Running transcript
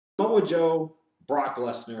Samoa Joe, Brock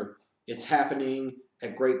Lesnar. It's happening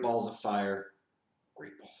at Great Balls of Fire.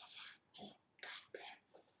 Great Balls of Fire. Oh, God, man.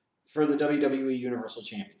 For the WWE Universal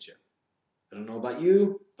Championship. I don't know about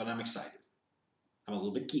you, but I'm excited. I'm a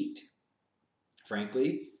little bit geeked.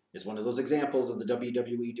 Frankly, it's one of those examples of the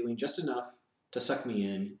WWE doing just enough to suck me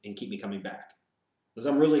in and keep me coming back. Because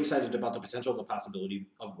I'm really excited about the potential and the possibility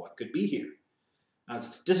of what could be here.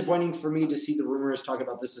 It's disappointing for me to see the rumors talk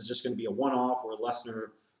about this is just going to be a one-off where Lesnar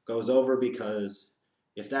goes over, because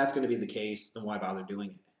if that's going to be the case, then why bother doing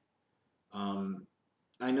it?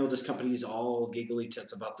 I know this company's all giggly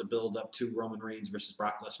tits about the build up to Roman Reigns versus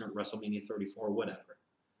Brock Lesnar at WrestleMania 34, whatever.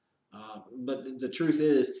 But the truth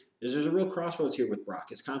is there's a real crossroads here with Brock.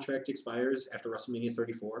 His contract expires after WrestleMania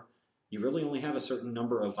 34. You really only have a certain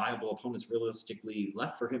number of viable opponents realistically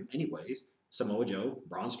left for him anyways. Samoa Joe,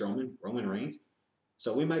 Braun Strowman, Roman Reigns.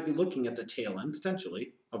 So we might be looking at the tail end,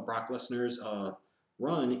 potentially, of Brock Lesnar's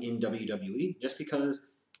run in WWE, just because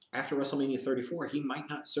after WrestleMania 34, he might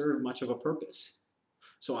not serve much of a purpose.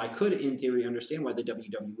 So I could, in theory, understand why the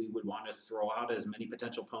WWE would want to throw out as many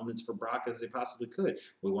potential opponents for Brock as they possibly could.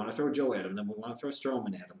 We want to throw Joe at him, then we want to throw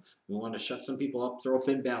Strowman at him. We want to shut some people up, throw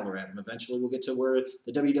Finn Balor at him. Eventually we'll get to where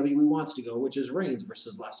the WWE wants to go, which is Reigns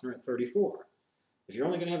versus Lesnar at 34. If you're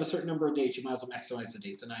only going to have a certain number of dates, you might as well maximize the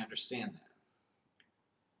dates, and I understand that.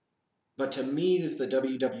 But to me, if the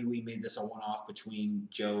WWE made this a one-off between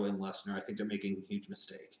Joe and Lesnar, I think they're making a huge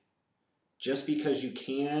mistake. Just because you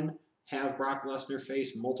can have Brock Lesnar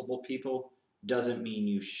face multiple people doesn't mean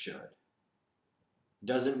you should.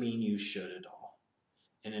 Doesn't mean you should at all.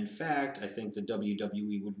 And in fact, I think the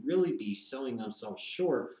WWE would really be selling themselves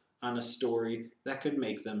short on a story that could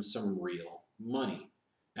make them some real money.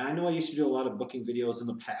 Now, I know I used to do a lot of booking videos in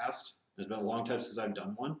the past. It's been a long time since I've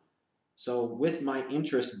done one. So with my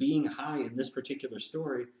interest being high in this particular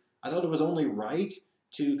story, I thought it was only right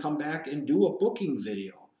to come back and do a booking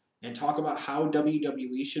video and talk about how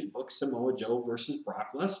WWE should book Samoa Joe versus Brock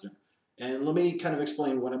Lesnar. And let me kind of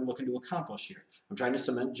explain what I'm looking to accomplish here. I'm trying to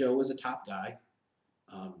cement Joe as a top guy.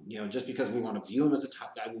 Just because we want to view him as a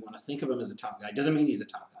top guy, we want to think of him as a top guy, doesn't mean he's a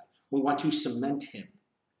top guy. We want to cement him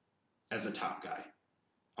as a top guy.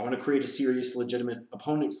 I want to create a serious, legitimate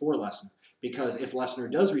opponent for Lesnar. Because if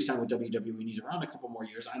Lesnar does resign with WWE and he's around a couple more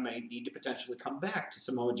years, I might need to potentially come back to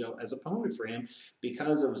Samoa Joe as opponent for him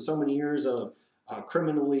because of so many years of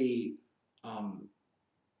criminally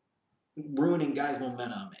ruining guys'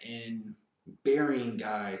 momentum and burying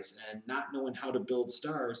guys and not knowing how to build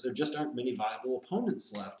stars. There just aren't many viable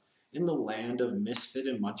opponents left in the land of misfit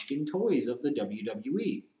and munchkin toys of the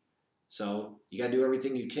WWE. So you got to do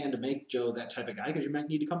everything you can to make Joe that type of guy, because you might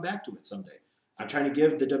need to come back to it someday. I'm trying to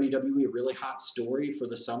give the WWE a really hot story for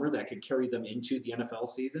the summer that could carry them into the NFL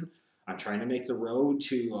season. I'm trying to make the road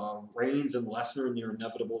to Reigns and Lesnar in their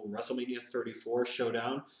inevitable WrestleMania 34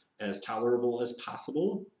 showdown as tolerable as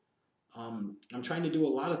possible. I'm trying to do a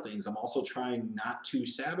lot of things. I'm also trying not to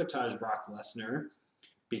sabotage Brock Lesnar,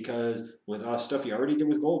 because with stuff you already did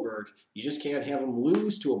with Goldberg, you just can't have him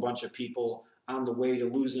lose to a bunch of people on the way to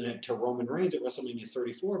losing it to Roman Reigns at WrestleMania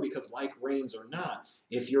 34, because like Reigns or not,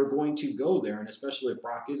 if you're going to go there, and especially if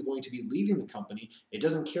Brock is going to be leaving the company, it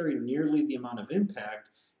doesn't carry nearly the amount of impact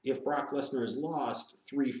if Brock Lesnar is lost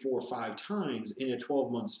 3, 4, 5 times in a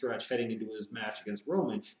 12-month stretch heading into his match against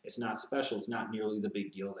Roman. It's not special. It's not nearly the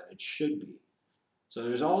big deal that it should be. So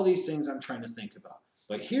there's all these things I'm trying to think about.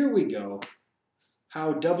 But here we go.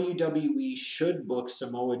 How WWE should book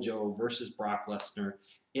Samoa Joe versus Brock Lesnar.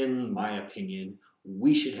 In my opinion,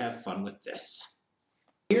 we should have fun with this.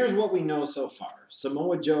 Here's what we know so far.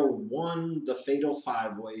 Samoa Joe won the Fatal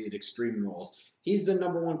 5-Way at Extreme Rules. He's the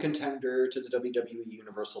 #1 contender to the WWE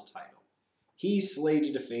Universal title. He's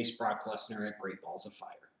slated to face Brock Lesnar at Great Balls of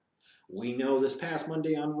Fire. We know this past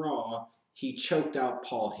Monday on Raw, he choked out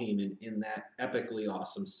Paul Heyman in that epically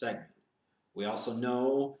awesome segment. We also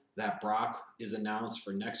know that Brock is announced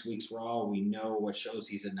for next week's Raw. We know what shows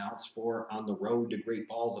he's announced for on the road to Great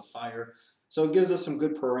Balls of Fire. So it gives us some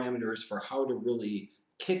good parameters for how to really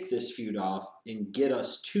kick this feud off and get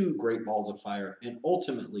us to Great Balls of Fire and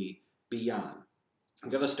ultimately beyond. I'm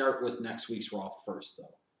going to start with next week's Raw first,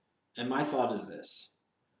 though. And my thought is this.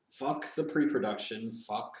 Fuck the pre-production.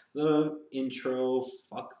 Fuck the intro.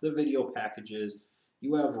 Fuck the video packages.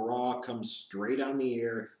 You have Raw come straight on the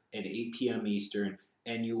air at 8 p.m. Eastern,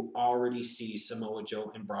 and you already see Samoa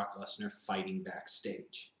Joe and Brock Lesnar fighting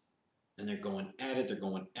backstage. And they're going at it. They're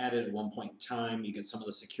going at it. At one point in time, you get some of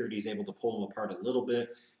the securities able to pull them apart a little bit,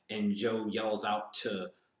 and Joe yells out to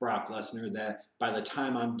Brock Lesnar that by the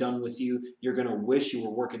time I'm done with you, you're going to wish you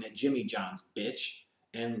were working at Jimmy John's, bitch.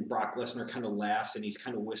 And Brock Lesnar kind of laughs, and he's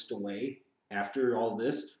kind of whisked away. After all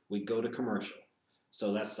this, we go to commercial.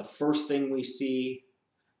 So that's the first thing we see,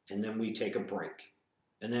 and then we take a break.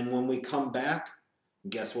 And then when we come back,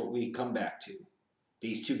 guess what we come back to?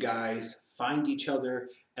 These two guys find each other,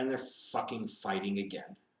 and they're fucking fighting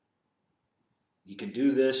again. You can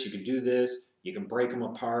do this, you can do this, you can break them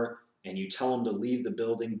apart, and you tell them to leave the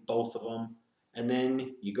building, both of them, and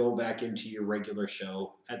then you go back into your regular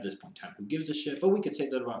show at this point in time. Who gives a shit? But we could say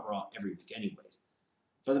that about Raw every week anyways.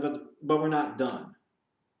 But we're not done.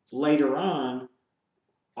 Later on,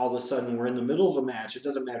 all of a sudden, we're in the middle of a match. It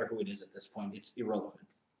doesn't matter who it is at this point. It's irrelevant.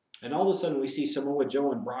 And all of a sudden, we see Samoa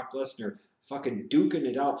Joe and Brock Lesnar fucking duking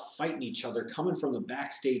it out, fighting each other, coming from the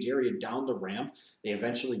backstage area down the ramp. They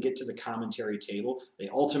eventually get to the commentary table. They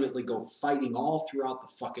ultimately go fighting all throughout the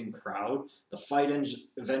fucking crowd. The fight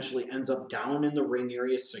eventually ends up down in the ring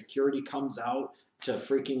area. Security comes out to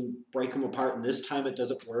freaking break them apart, and this time it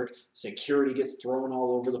doesn't work. Security gets thrown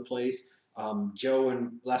all over the place. Joe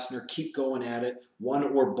and Lesnar keep going at it. One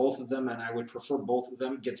or both of them, and I would prefer both of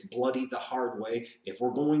them, gets bloody the hard way. If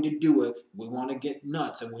we're going to do it, we want to get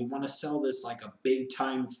nuts, and we want to sell this like a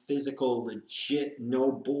big-time, physical, legit,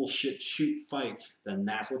 no bullshit shoot fight. Then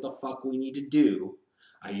that's what the fuck we need to do.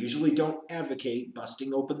 I usually don't advocate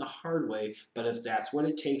busting open the hard way, but if that's what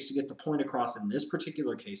it takes to get the point across in this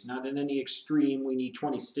particular case, not in any extreme, we need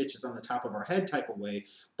 20 stitches on the top of our head type of way,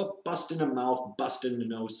 but busting a mouth, busting a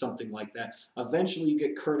nose, something like that. Eventually you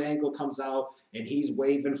get Curt Angle comes out, and he's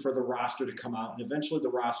waving for the roster to come out, and eventually the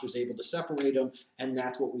roster's able to separate them, and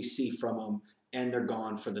that's what we see from them, and they're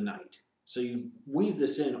gone for the night. So you weave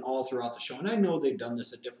this in all throughout the show. And I know they've done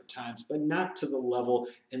this at different times, but not to the level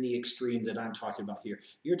and the extreme that I'm talking about here.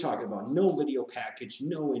 You're talking about no video package,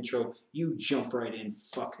 no intro. You jump right in.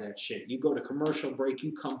 Fuck that shit. You go to commercial break.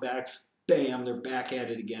 You come back. Bam, they're back at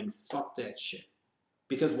it again. Fuck that shit.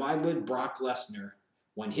 Because why would Brock Lesnar,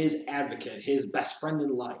 when his advocate, his best friend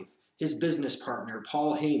in life, his business partner,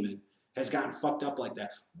 Paul Heyman, has gotten fucked up like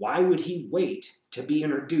that, why would he wait to be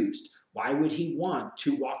introduced? Why would he want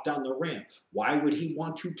to walk down the ramp? Why would he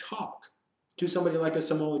want to talk to somebody like a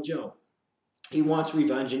Samoa Joe? He wants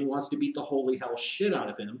revenge, and he wants to beat the holy hell shit out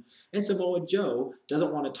of him. And Samoa Joe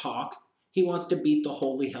doesn't want to talk. He wants to beat the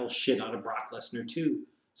holy hell shit out of Brock Lesnar too.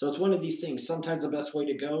 So it's one of these things. Sometimes the best way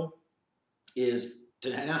to go is to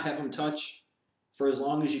not have him touch for as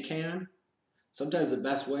long as you can. Sometimes the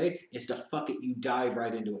best way is to fuck it, you dive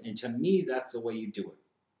right into it. And to me, that's the way you do it.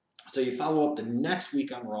 So you follow up the next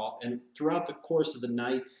week on Raw, and throughout the course of the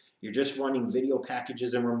night, you're just running video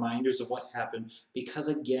packages and reminders of what happened, because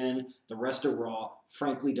again, the rest of Raw,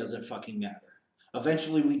 frankly, doesn't fucking matter.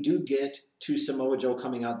 Eventually, we do get to Samoa Joe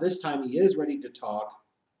coming out. This time, he is ready to talk,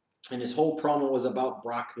 and his whole promo was about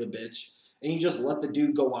Brock the bitch, and you just let the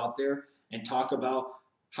dude go out there and talk about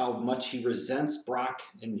how much he resents Brock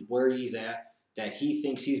and where he's at, that he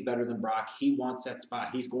thinks he's better than Brock. He wants that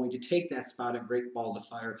spot. He's going to take that spot at Great Balls of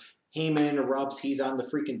Fire. Heyman interrupts. He's on the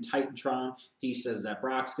freaking Titantron. He says that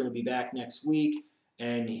Brock's going to be back next week.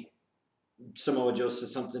 And Samoa Joe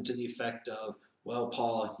says something to the effect of, well,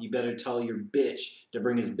 Paul, you better tell your bitch to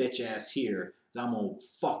bring his bitch ass here. I'm going to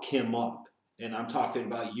fuck him up. And I'm talking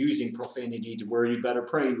about using profanity to where you better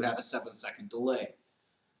pray you have a 7-second delay.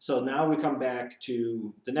 So now we come back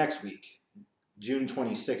to the next week, June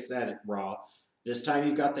 26th at Raw. This time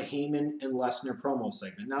you've got the Heyman and Lesnar promo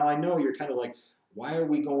segment. Now I know you're kind of like, why are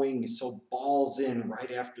we going so balls in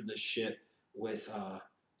right after this shit with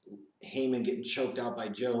Heyman getting choked out by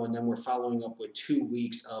Joe, and then we're following up with 2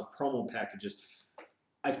 weeks of promo packages?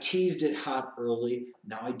 I've teased it hot early.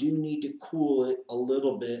 Now I do need to cool it a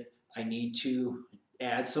little bit. I need to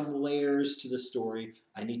add some layers to the story.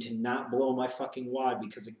 I need to not blow my fucking wad,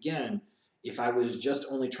 because again, if I was just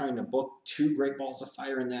only trying to book 2 Great Balls of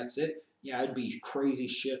Fire and that's it, yeah, I'd be crazy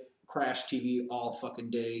shit, crash TV all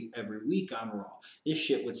fucking day, every week on Raw. This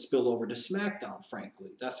shit would spill over to SmackDown,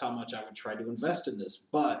 frankly. That's how much I would try to invest in this.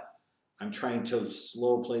 But I'm trying to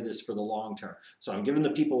slow play this for the long term. So I'm giving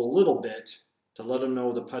the people a little bit to let them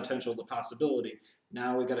know the potential, the possibility.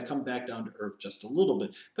 Now we got to come back down to earth just a little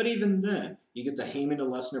bit. But even then, you get the Heyman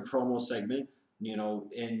and Lesnar promo segment, you know,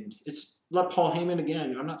 and it's let Paul Heyman,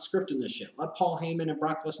 again, I'm not scripting this shit. Let Paul Heyman and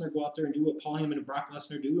Brock Lesnar go out there and do what Paul Heyman and Brock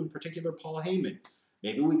Lesnar do, in particular Paul Heyman.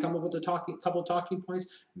 Maybe we come up with a couple talking points.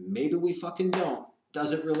 Maybe we fucking don't.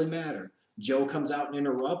 Doesn't really matter. Joe comes out and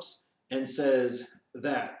interrupts and says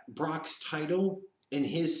that Brock's title and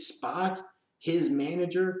his spot, his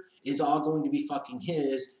manager, is all going to be fucking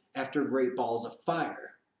his after Great Balls of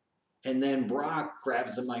Fire. And then Brock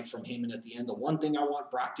grabs the mic from Heyman at the end. The one thing I want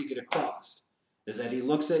Brock to get across is that he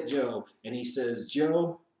looks at Joe and he says,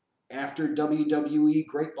 Joe, after WWE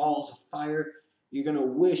Great Balls of Fire, you're going to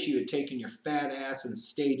wish you had taken your fat ass and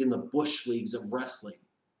stayed in the bush leagues of wrestling.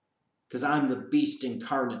 Because I'm the beast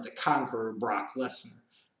incarnate, the conqueror, Brock Lesnar.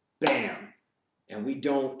 Bam! And we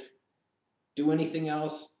don't do anything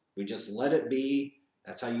else. We just let it be.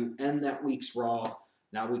 That's how you end that week's Raw.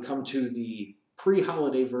 Now we come to the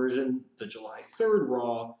pre-holiday version, the July 3rd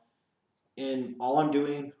Raw. And all I'm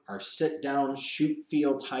doing are sit-down,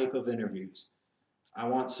 shoot-feel type of interviews. I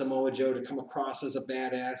want Samoa Joe to come across as a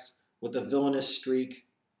badass with a villainous streak.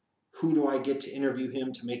 Who do I get to interview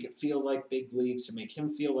him to make it feel like big leagues, to make him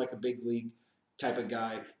feel like a big league type of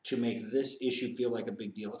guy, to make this issue feel like a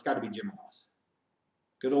big deal? It's got to be Jim Ross.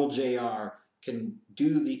 Good old JR can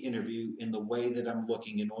do the interview in the way that I'm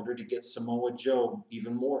looking in order to get Samoa Joe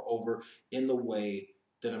even more over in the way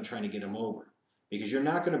that I'm trying to get him over. Because you're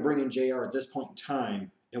not going to bring in JR at this point in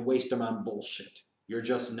time and waste him on bullshit. You're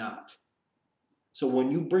just not. So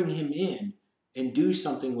when you bring him in and do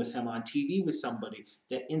something with him on TV with somebody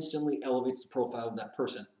that instantly elevates the profile of that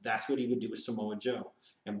person, that's what he would do with Samoa Joe.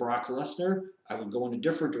 And Brock Lesnar, I would go in a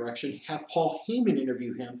different direction, have Paul Heyman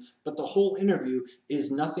interview him, but the whole interview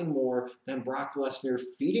is nothing more than Brock Lesnar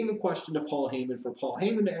feeding a question to Paul Heyman for Paul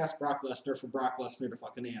Heyman to ask Brock Lesnar for Brock Lesnar to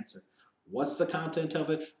fucking answer. What's the content of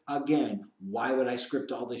it? Again, why would I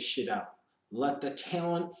script all this shit out? Let the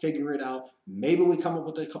talent figure it out. Maybe we come up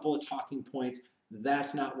with a couple of talking points.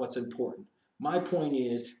 That's not what's important. My point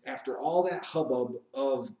is, after all that hubbub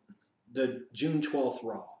of the June 12th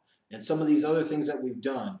Raw and some of these other things that we've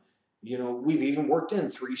done, you know, we've even worked in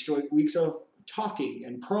 3 straight weeks of talking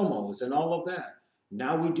and promos and all of that.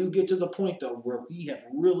 Now we do get to the point, though, where we have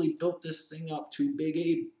really built this thing up to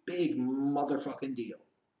a big motherfucking deal.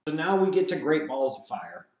 So now we get to Great Balls of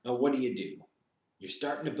Fire. Now what do? You're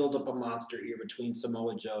starting to build up a monster here between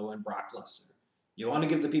Samoa Joe and Brock Lesnar. You want to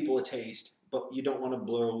give the people a taste, but you don't want to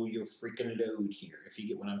blow your freaking load here, if you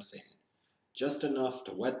get what I'm saying. Just enough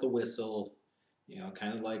to wet the whistle, you know,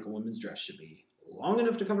 kind of like a women's dress should be. Long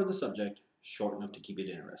enough to cover the subject, short enough to keep it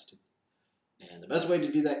interesting. And the best way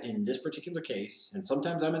to do that in this particular case, and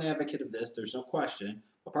sometimes I'm an advocate of this, there's no question,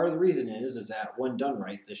 but part of the reason is that when done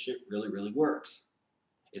right, this shit really works.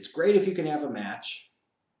 It's great if you can have a match.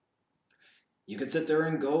 You can sit there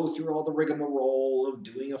and go through all the rigmarole of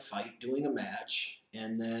doing a fight, doing a match,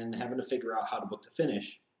 and then having to figure out how to book the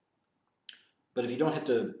finish. But if you don't have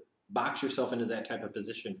to box yourself into that type of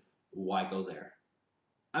position, why go there?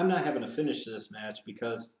 I'm not having to finish this match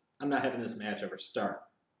because I'm not having this match ever start.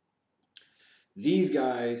 These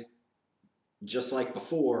guys, just like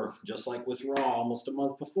before, just like with Raw almost a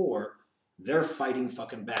month before, they're fighting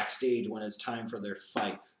fucking backstage when it's time for their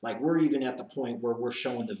fight. Like, we're even at the point where we're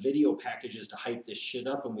showing the video packages to hype this shit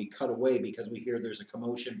up, and we cut away because we hear there's a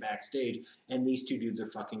commotion backstage, and these two dudes are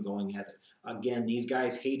fucking going at it. Again, these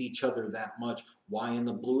guys hate each other that much. Why in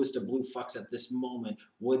the bluest of blue fucks at this moment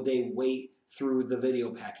would they wait through the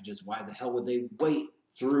video packages? Why the hell would they wait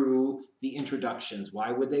through the introductions?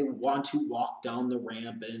 Why would they want to walk down the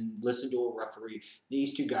ramp and listen to a referee?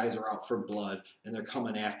 These two guys are out for blood, and they're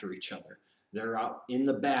coming after each other. They're out in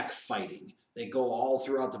the back fighting. They go all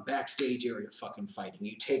throughout the backstage area fucking fighting.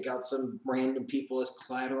 You take out some random people as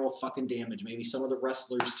collateral fucking damage. Maybe some of the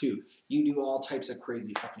wrestlers too. You do all types of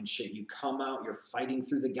crazy fucking shit. You come out, you're fighting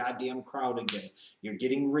through the goddamn crowd again. You're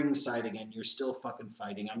getting ringside again. You're still fucking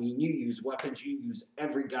fighting. I mean, you use weapons. You use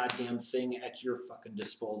every goddamn thing at your fucking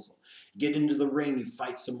disposal. Get into the ring. You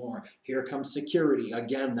fight some more. Here comes security.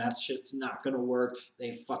 Again, that shit's not going to work.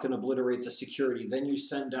 They fucking obliterate the security. Then you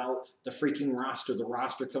send out the freaking roster. The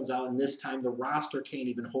roster comes out, and this time the roster can't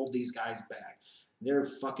even hold these guys back. They're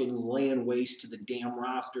fucking laying waste to the damn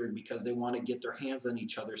roster because they want to get their hands on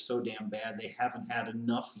each other so damn bad they haven't had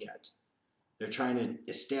enough yet. They're trying to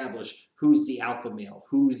establish who's the alpha male,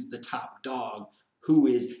 who's the top dog, who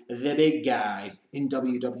is the big guy in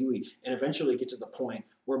WWE, and eventually get to the point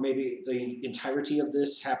where maybe the entirety of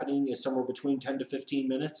this happening is somewhere between 10 to 15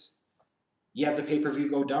 minutes. You have the pay-per-view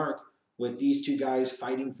go dark with these two guys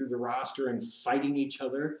fighting through the roster and fighting each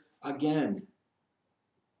other. Again,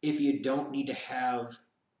 if you don't need to have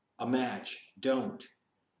a match, don't.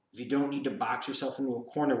 If you don't need to box yourself into a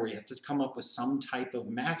corner where you have to come up with some type of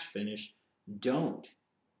match finish, don't.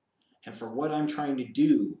 And for what I'm trying to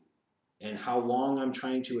do and how long I'm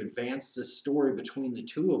trying to advance this story between the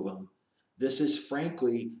two of them, this is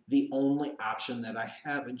frankly the only option that I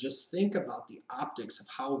have. And just think about the optics of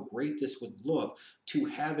how great this would look to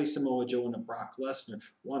have a Samoa Joe and a Brock Lesnar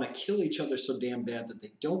want to kill each other so damn bad that they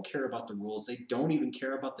don't care about the rules. They don't even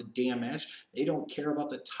care about the damn match. They don't care about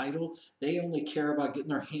the title. They only care about getting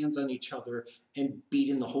their hands on each other and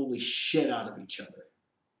beating the holy shit out of each other.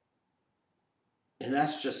 And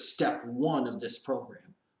that's just step one of this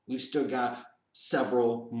program. We've still got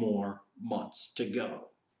several more months to go.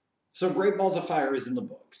 So Great Balls of Fire is in the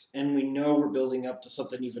books, and we know we're building up to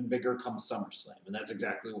something even bigger come SummerSlam, and that's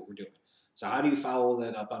exactly what we're doing. So how do you follow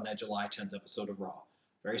that up on that July 10th episode of Raw?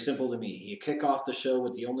 Very simple to me. You kick off the show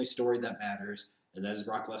with the only story that matters, and that is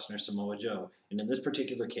Brock Lesnar, Samoa Joe. And in this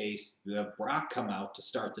particular case, you have Brock come out to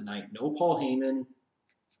start the night. No Paul Heyman,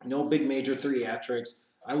 no big major theatrics.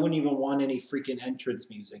 I wouldn't even want any freaking entrance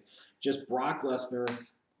music. Just Brock Lesnar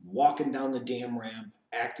walking down the damn ramp,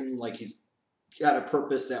 acting like he's got a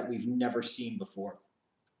purpose that we've never seen before.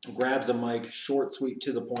 Grabs a mic, short, sweet,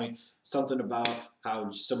 to the point, something about how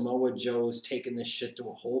Samoa Joe's taking this shit to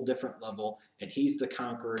a whole different level, and he's the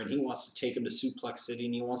conqueror, and he wants to take him to Suplex City,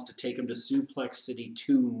 and he wants to take him to Suplex City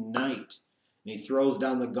tonight. And he throws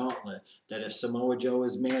down the gauntlet that if Samoa Joe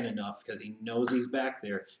is man enough, because he knows he's back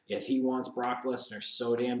there, if he wants Brock Lesnar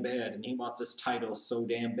so damn bad, and he wants this title so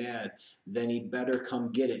damn bad, then he better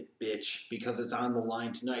come get it, bitch, because it's on the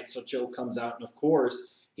line tonight. So Joe comes out, and of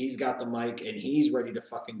course, he's got the mic, and he's ready to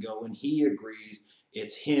fucking go, and he agrees.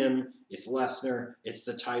 It's him, it's Lesnar, it's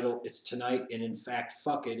the title, it's tonight, and in fact,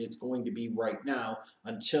 fuck it, it's going to be right now,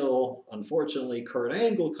 until, unfortunately, Curt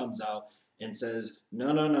Angle comes out and says,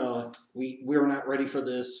 no, we're not ready for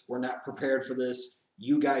this, we're not prepared for this,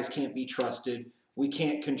 you guys can't be trusted, we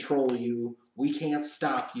can't control you, we can't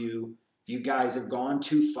stop you, you guys have gone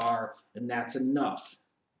too far, and that's enough.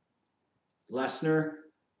 Lesnar,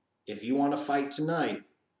 if you want to fight tonight,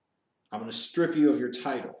 I'm going to strip you of your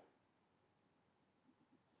title.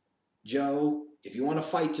 Joe, if you want to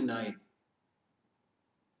fight tonight,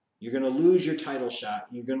 you're going to lose your title shot,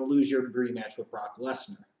 and you're going to lose your rematch with Brock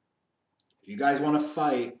Lesnar. If you guys want to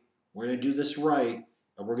fight, we're going to do this right,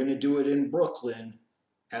 and we're going to do it in Brooklyn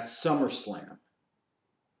at SummerSlam.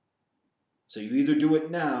 So you either do it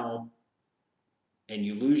now, and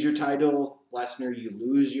you lose your title, Lesnar, you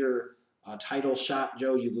lose your title shot,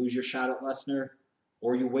 Joe, you lose your shot at Lesnar,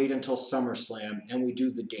 or you wait until SummerSlam, and we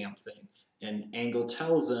do the damn thing. And Angle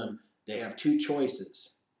tells them they have two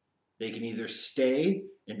choices. They can either stay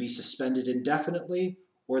and be suspended indefinitely,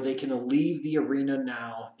 or they can leave the arena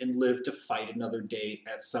now and live to fight another day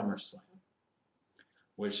at SummerSlam.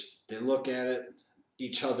 Which they look at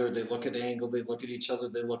each other, they look at Angle, they look at each other,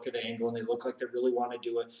 they look at Angle, and they look like they really want to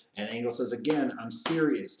do it. And Angle says, again, I'm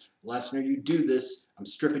serious. Lesnar, you do this, I'm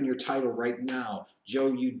stripping your title right now.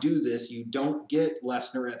 Joe, you do this, you don't get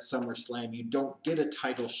Lesnar at SummerSlam, you don't get a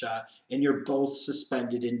title shot, and you're both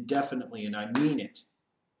suspended indefinitely, and I mean it.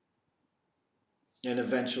 And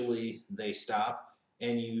eventually they stop.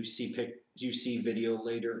 And you see video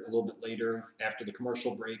later, a little bit later, after the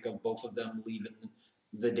commercial break, of both of them leaving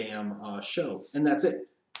the damn show. And that's it.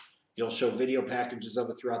 You'll show video packages of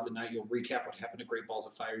it throughout the night. You'll recap what happened at Great Balls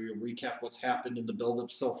of Fire. You'll recap what's happened in the build-up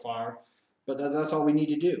so far. But that's all we need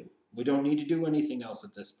to do. We don't need to do anything else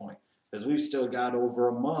at this point, because we've still got over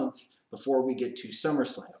a month before we get to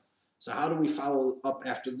SummerSlam. So how do we follow up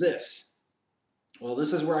after this? Well,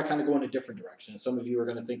 this is where I kind of go in a different direction. Some of you are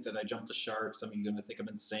going to think that I jumped the shark. Some of you are going to think I'm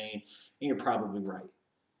insane. And you're probably right.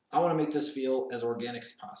 I want to make this feel as organic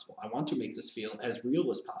as possible. I want to make this feel as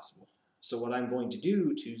real as possible. So what I'm going to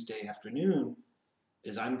do Tuesday afternoon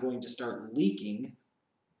is I'm going to start leaking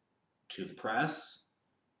to the press,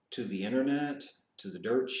 to the internet, to the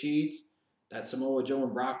dirt sheets, that Samoa Joe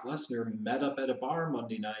and Brock Lesnar met up at a bar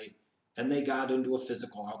Monday night and they got into a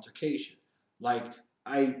physical altercation. Like,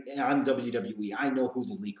 I'm WWE. I know who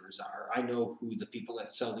the leakers are. I know who the people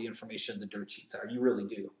that sell the information in the dirt sheets are. You really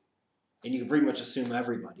do. And you can pretty much assume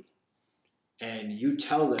everybody. And you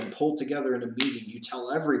tell them, pulled together in a meeting, you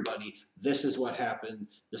tell everybody, this is what happened.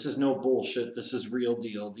 This is no bullshit. This is real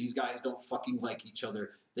deal. These guys don't fucking like each other.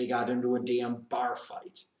 They got into a damn bar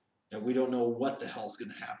fight. And we don't know what the hell's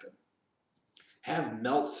going to happen. Have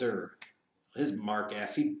Meltzer, his mark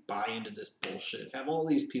ass, he'd buy into this bullshit. Have all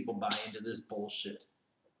these people buy into this bullshit.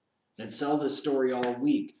 And sell this story all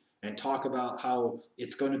week and talk about how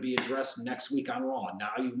it's going to be addressed next week on Raw.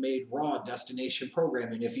 Now you've made Raw destination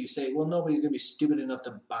programming. If you say, well, nobody's going to be stupid enough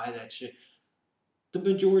to buy that shit, the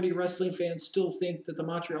majority of wrestling fans still think that the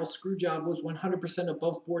Montreal Screwjob was 100%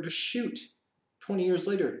 above board to shoot. 20 years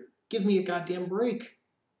later, give me a goddamn break.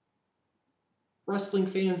 Wrestling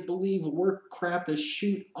fans believe work crap is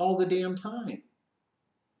shoot all the damn time.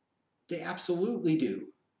 They absolutely do.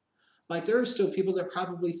 Like, there are still people that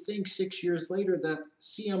probably think 6 years later that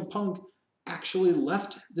CM Punk actually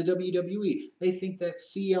left the WWE. They think that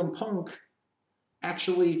CM Punk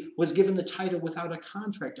actually was given the title without a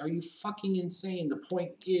contract. Are you fucking insane? The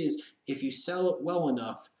point is, if you sell it well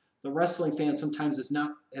enough, the wrestling fan sometimes is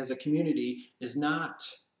not, as a community, is not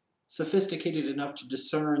sophisticated enough to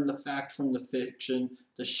discern the fact from the fiction,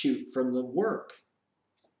 the shoot from the work.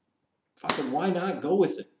 Fucking why not go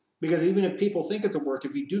with it? Because even if people think it's a work,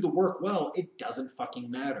 if you do the work well, it doesn't fucking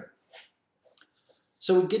matter.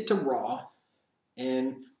 So we get to Raw,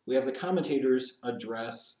 and we have the commentators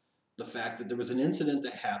address the fact that there was an incident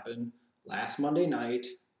that happened last Monday night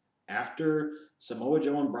after Samoa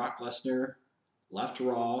Joe and Brock Lesnar left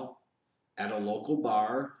Raw at a local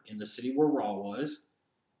bar in the city where Raw was.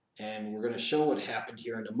 And we're going to show what happened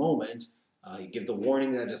here in a moment. You give the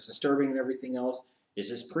warning that it's disturbing and everything else. It's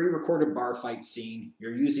this pre-recorded bar fight scene.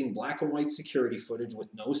 You're using black and white security footage with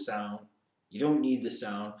no sound. You don't need the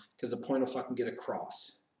sound because the point will fucking get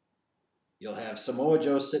across. You'll have Samoa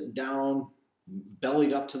Joe sitting down,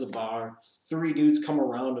 bellied up to the bar. 3 dudes come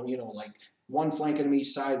around him, like one flanking him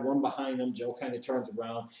each side, one behind him. Joe kind of turns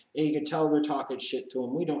around. And you can tell they're talking shit to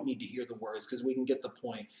him. We don't need to hear the words because we can get the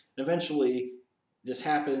point. And eventually, this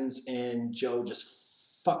happens, and Joe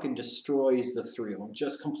just fucking destroys the 3 of them.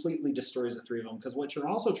 Just completely destroys the 3 of them. Because what you're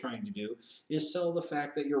also trying to do is sell the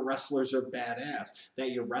fact that your wrestlers are badass.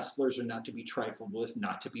 That your wrestlers are not to be trifled with,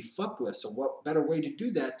 not to be fucked with. So what better way to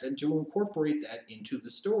do that than to incorporate that into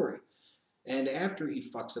the story? And after he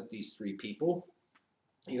fucks up these 3 people,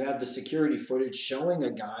 you have the security footage showing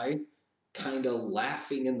a guy kind of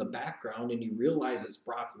laughing in the background, and you realize it's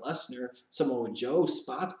Brock Lesnar. Samoa Joe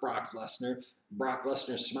spots Brock Lesnar. Brock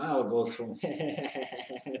Lesnar's smile goes from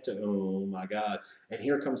to, oh my God. And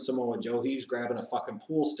here comes Samoa Joe. He's grabbing a fucking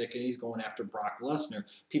pool stick and he's going after Brock Lesnar.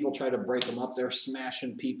 People try to break him up. They're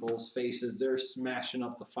smashing people's faces. They're smashing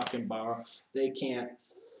up the fucking bar. They can't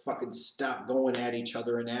fucking stop going at each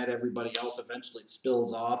other and at everybody else. Eventually it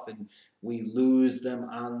spills off and we lose them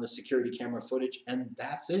on the security camera footage, and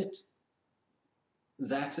that's it.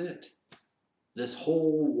 That's it. This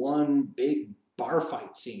whole one big bar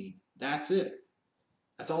fight scene. That's it.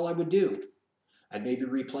 That's all I would do. I'd maybe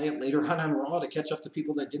replay it later on Raw to catch up to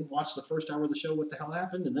people that didn't watch the first hour of the show what the hell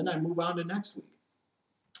happened, and then I move on to next week.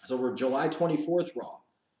 So we're July 24th Raw.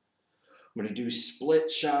 I'm going to do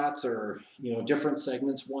split shots or, different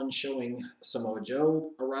segments. One showing Samoa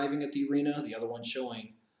Joe arriving at the arena. The other one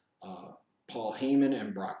showing Paul Heyman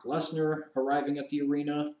and Brock Lesnar arriving at the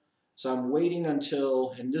arena. So I'm waiting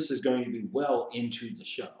until, and this is going to be well into the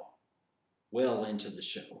show. Well into the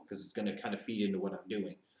show, because it's going to kind of feed into what I'm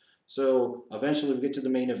doing. So eventually we get to the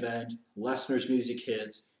main event. Lesnar's music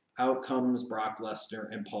hits. Out comes Brock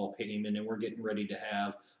Lesnar and Paul Heyman, and we're getting ready to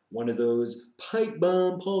have one of those pipe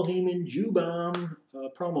bomb, Paul Heyman, Jew bomb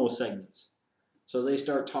promo segments. So they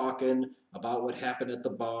start talking about what happened at the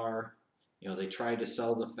bar. They tried to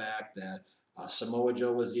sell the fact that Samoa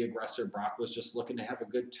Joe was the aggressor. Brock was just looking to have a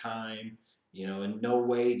good time. In no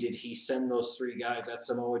way did he send those 3 guys at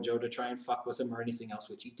Samoa Joe to try and fuck with him or anything else,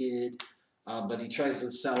 which he did. But he tries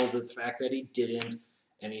to sell the fact that he didn't.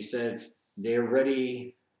 And he said they're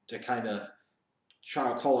ready to kind of try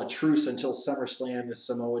to call a truce until SummerSlam if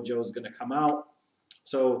Samoa Joe is going to come out.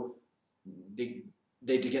 So they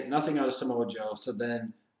get nothing out of Samoa Joe. So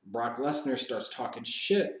then Brock Lesnar starts talking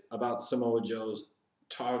shit about Samoa Joe's,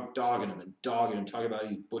 dogging him, talking about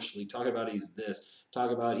he's Bush League, talking about he's this,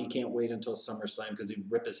 talking about he can't wait until SummerSlam because he'd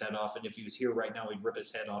rip his head off, and if he was here right now, he'd rip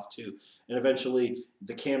his head off too. And eventually,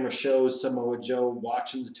 the camera shows Samoa Joe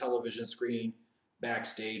watching the television screen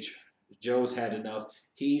backstage. Joe's had enough.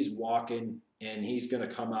 He's walking, and he's going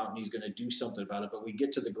to come out, and he's going to do something about it. But we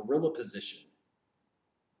get to the gorilla position,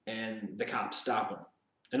 and the cops stop him.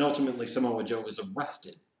 And ultimately, Samoa Joe is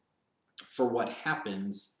arrested for what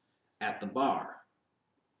happens at the bar.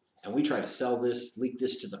 And we try to sell this, leak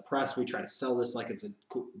this to the press. We try to sell this like it's a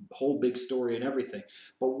whole big story and everything.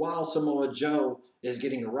 But while Samoa Joe is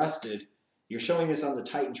getting arrested, you're showing this on the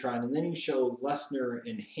Titantron, and then you show Lesnar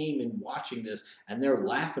and Heyman watching this, and they're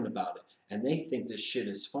laughing about it. And they think this shit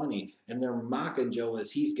is funny. And they're mocking Joe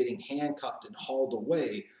as he's getting handcuffed and hauled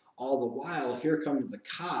away. All the while, here comes the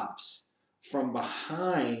cops from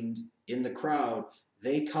behind in the crowd.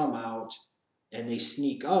 They come out, and they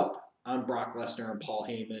sneak up on Brock Lesnar and Paul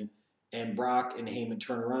Heyman, and Brock and Heyman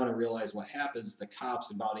turn around and realize what happens. The cops,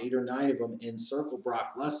 about 8 or 9 of them, encircle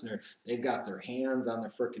Brock Lesnar. They've got their hands on their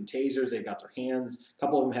frickin' tasers. They've got their hands. A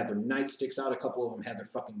couple of them have their nightsticks out. A couple of them have their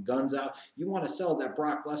fucking guns out. You want to sell that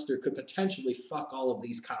Brock Lesnar could potentially fuck all of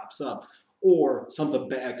these cops up, or something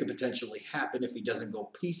bad could potentially happen if he doesn't go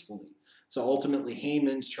peacefully. So ultimately,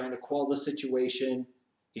 Heyman's trying to quell the situation.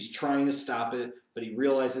 He's trying to stop it, but he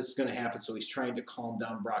realizes it's going to happen, so he's trying to calm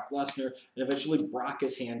down Brock Lesnar, and eventually Brock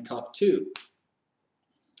is handcuffed too.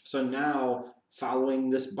 So now, following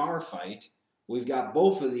this bar fight, we've got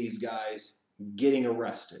both of these guys getting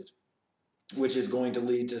arrested, which is going to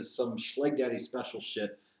lead to some Schleg Daddy special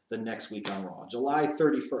shit the next week on Raw, July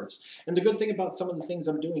 31st. And the good thing about some of the things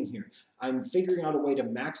I'm doing here, I'm figuring out a way to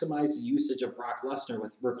maximize the usage of Brock Lesnar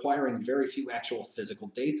with requiring very few actual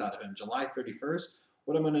physical dates out of him. July 31st,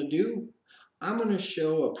 what I'm going to do, I'm going to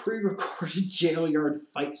show a pre-recorded jail yard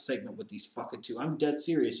fight segment with these fucking two. I'm dead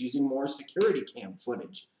serious, using more security cam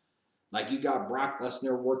footage. Like you got Brock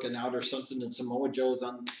Lesnar working out or something, and Samoa Joe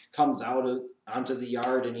comes out onto the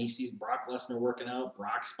yard, and he sees Brock Lesnar working out.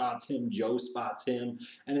 Brock spots him, Joe spots him,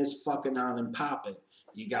 and is fucking on and popping.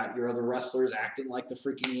 You got your other wrestlers acting like the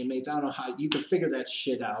freaking inmates. I don't know how you can figure that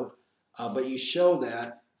shit out, but you show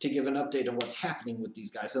that to give an update on what's happening with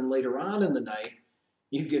these guys. And later on in the night,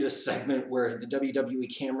 you get a segment where the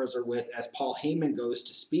WWE cameras are with as Paul Heyman goes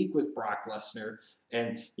to speak with Brock Lesnar.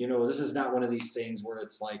 And, you know, this is not one of these things where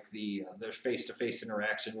it's like their face-to-face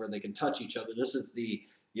interaction where they can touch each other. This is the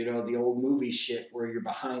old movie shit where you're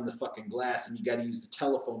behind the fucking glass and you got to use the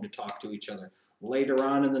telephone to talk to each other. Later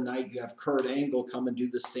on in the night, you have Curt Angle come and do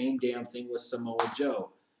the same damn thing with Samoa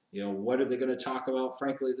Joe. You know, what are they going to talk about?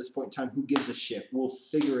 Frankly, at this point in time, who gives a shit? We'll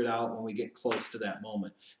figure it out when we get close to that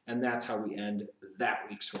moment. And that's how we end that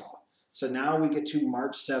week's Raw. So now we get to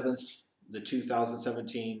March 7th, the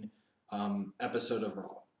 2017 episode of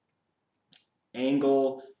Raw.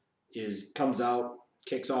 Angle comes out,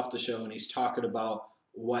 kicks off the show, and he's talking about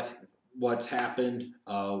what's happened,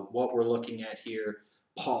 what we're looking at here.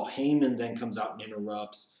 Paul Heyman then comes out and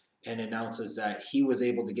interrupts and announces that he was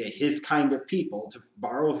able to get his kind of people, to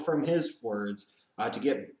borrow from his words, to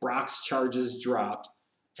get Brock's charges dropped,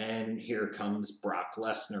 and here comes Brock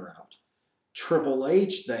Lesnar out. Triple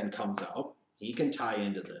H then comes out. He can tie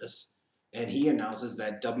into this. And he announces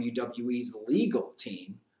that WWE's legal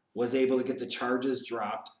team was able to get the charges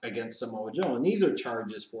dropped against Samoa Joe. And these are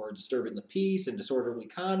charges for disturbing the peace and disorderly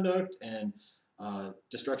conduct and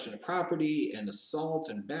destruction of property and assault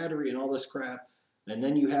and battery and all this crap. And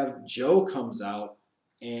then you have Joe comes out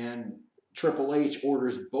and Triple H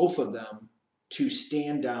orders both of them to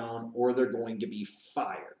stand down or they're going to be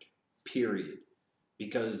fired, period.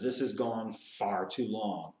 Because this has gone far too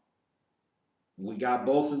long. We got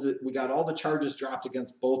all the charges dropped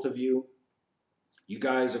against both of you. You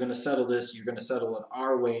guys are going to settle this. You're going to settle it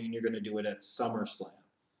our way, and you're going to do it at SummerSlam.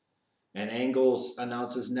 And Angle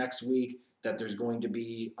announces next week that there's going to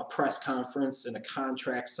be a press conference and a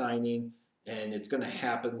contract signing, and it's going to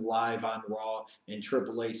happen live on Raw. And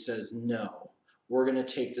Triple H says, no, we're going to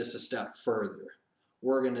take this a step further.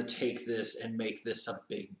 We're going to take this and make this a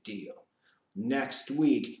big deal. Next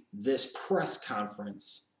week, this press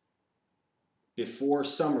conference before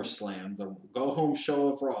SummerSlam, the go-home show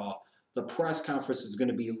of Raw, the press conference is going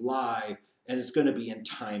to be live, and it's going to be in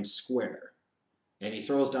Times Square. And he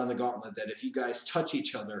throws down the gauntlet that if you guys touch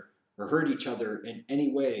each other or hurt each other in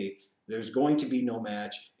any way, there's going to be no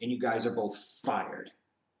match, and you guys are both fired.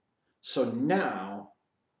 So now,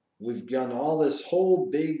 we've done all this whole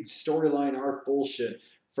big storyline arc bullshit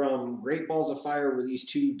from Great Balls of Fire where these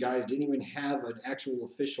two guys didn't even have an actual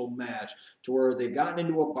official match to where they've gotten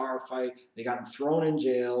into a bar fight, they've gotten thrown in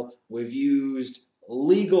jail, we've used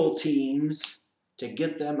legal teams to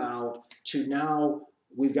get them out, to now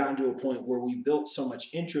we've gotten to a point where we built so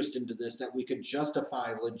much interest into this that we could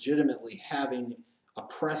justify legitimately having a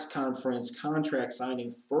press conference contract signing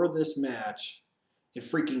for this match in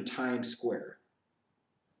freaking Times Square.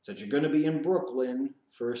 So if you're going to be in Brooklyn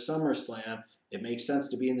for SummerSlam, it makes sense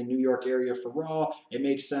to be in the New York area for Raw. It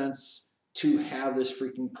makes sense to have this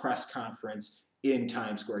freaking press conference in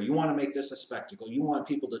Times Square. You want to make this a spectacle. You want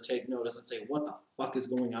people to take notice and say, what the fuck is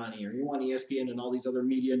going on here? You want ESPN and all these other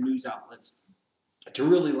media news outlets to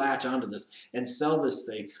really latch onto this and sell this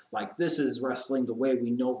thing like this is wrestling the way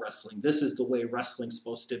we know wrestling. This is the way wrestling's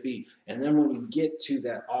supposed to be. And then when you get to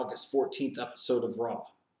that August 14th episode of Raw,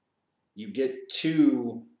 you get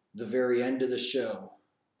to the very end of the show,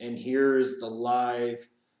 and here's the live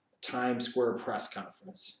Times Square press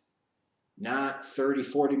conference. Not 30,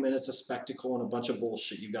 40 minutes of spectacle and a bunch of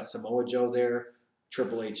bullshit. You've got Samoa Joe there,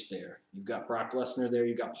 Triple H there. You've got Brock Lesnar there.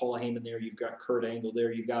 You've got Paul Heyman there. You've got Curt Angle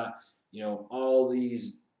there. You've got, all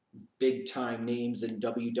these big-time names in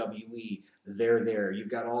WWE. They're there. You've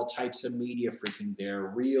got all types of media freaking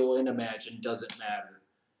there. Real and imagined, doesn't matter.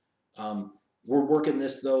 We're working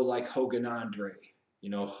this, though, like Hogan Andre.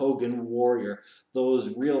 Hogan Warrior,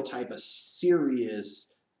 those real type of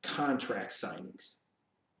serious contract signings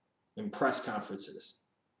and press conferences.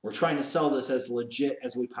 We're trying to sell this as legit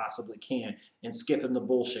as we possibly can and skipping the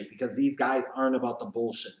bullshit because these guys aren't about the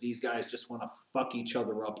bullshit. These guys just want to fuck each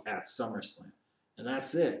other up at SummerSlam. And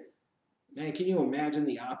that's it. Man, can you imagine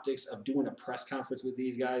the optics of doing a press conference with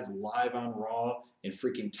these guys live on Raw in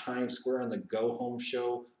freaking Times Square on the go-home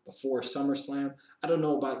show before SummerSlam, I don't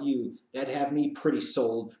know about you, that'd have me pretty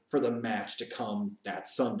sold for the match to come that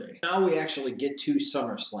Sunday. Now we actually get to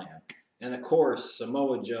SummerSlam. And of course,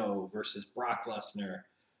 Samoa Joe versus Brock Lesnar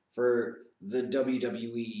for the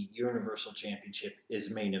WWE Universal Championship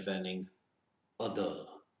is main eventing.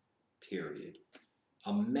 Period.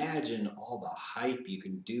 Imagine all the hype you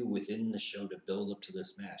can do within the show to build up to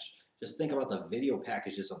this match. Just think about the video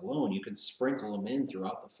packages alone. You can sprinkle them in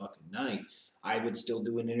throughout the fucking night. I would still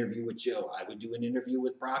do an interview with Joe. I would do an interview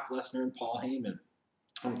with Brock Lesnar and Paul Heyman.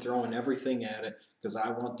 I'm throwing everything at it because I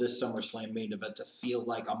want this SummerSlam main event to feel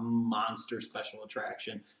like a monster special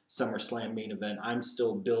attraction SummerSlam main event. I'm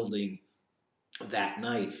still building that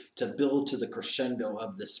night to build to the crescendo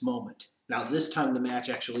of this moment. Now, this time the match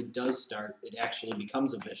actually does start. It actually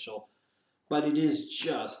becomes official, but it is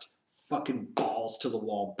just fucking balls to the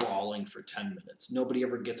wall brawling for 10 minutes. Nobody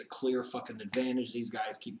ever gets a clear fucking advantage. These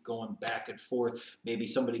guys keep going back and forth. Maybe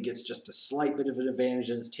somebody gets just a slight bit of an advantage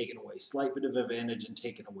and it's taken away. Slight bit of advantage and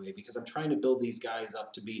taken away, because I'm trying to build these guys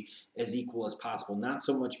up to be as equal as possible. Not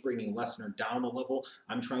so much bringing Lesnar down a level.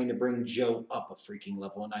 I'm trying to bring Joe up a freaking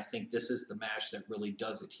level, and I think this is the match that really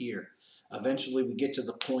does it here. Eventually, we get to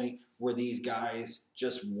the point where these guys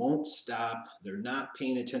just won't stop. They're not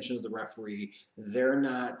paying attention to the referee. They're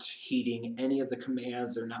not heeding any of the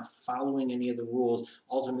commands. They're not following any of the rules.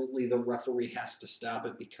 Ultimately, the referee has to stop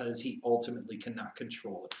it because he ultimately cannot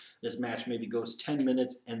control it. This match maybe goes 10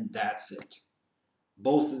 minutes, and that's it.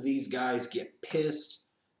 Both of these guys get pissed.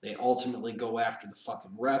 They ultimately go after the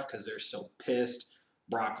fucking ref because they're so pissed.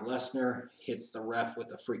 Brock Lesnar hits the ref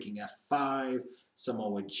with a freaking F5.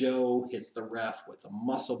 Samoa Joe hits the ref with a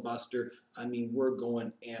muscle buster. I mean, we're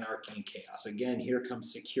going anarchy and chaos. Again, here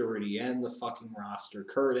comes security and the fucking roster.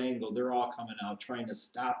 Curt Angle, they're all coming out trying to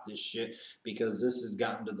stop this shit because this has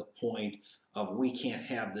gotten to the point of we can't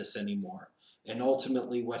have this anymore. And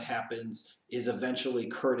ultimately what happens is eventually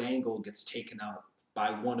Curt Angle gets taken out by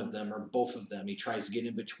one of them or both of them. He tries to get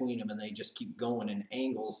in between them and they just keep going, and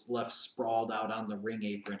Angle's left sprawled out on the ring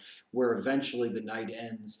apron, where eventually the night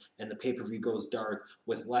ends and the pay-per-view goes dark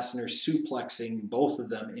with Lesnar suplexing both of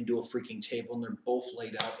them into a freaking table, and they're both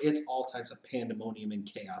laid out. It's all types of pandemonium and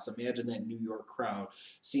chaos. Imagine that New York crowd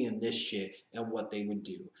seeing this shit and what they would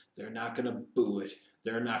do. They're not going to boo it.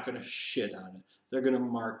 They're not going to shit on it. They're going to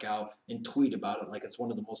mark out and tweet about it like it's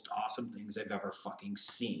one of the most awesome things they've ever fucking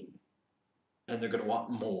seen. And they're going to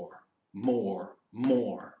want more, more,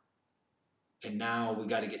 more. And now we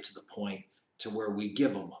got to get to the point to where we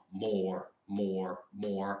give them more, more,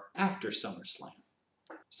 more after SummerSlam.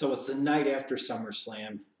 So it's the night after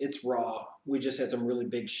SummerSlam. It's Raw. We just had some really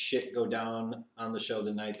big shit go down on the show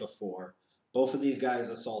the night before. Both of these guys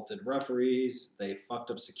assaulted referees. They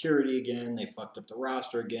fucked up security again. They fucked up the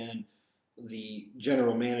roster again. The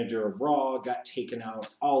general manager of Raw got taken out.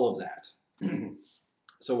 All of that.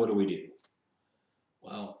 So what do?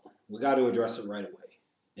 Well, we got to address it right away.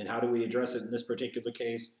 And how do we address it in this particular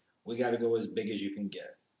case? We got to go as big as you can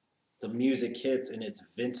get. The music hits, and it's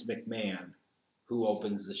Vince McMahon who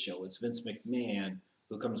opens the show. It's Vince McMahon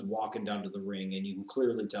who comes walking down to the ring, and you can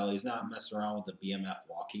clearly tell he's not messing around with the BMF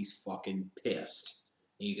walk. He's fucking pissed.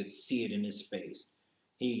 And you can see it in his face.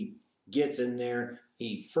 He gets in there.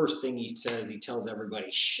 First thing he says, he tells everybody,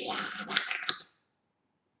 "Shut up."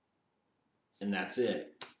 And that's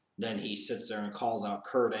it. Then he sits there and calls out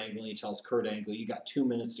Curt Angle. He tells Curt Angle, "You got 2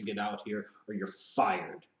 minutes to get out here or you're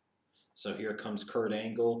fired." So here comes Curt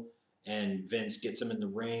Angle, and Vince gets him in the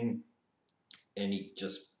ring, and he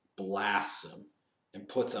just blasts him and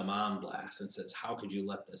puts him on blast and says, "How could you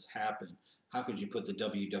let this happen? How could you put the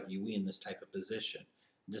WWE in this type of position?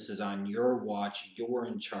 This is on your watch. You're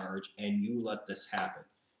in charge, and you let this happen.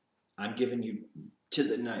 I'm giving you to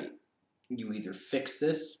the night. You either fix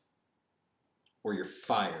this or you're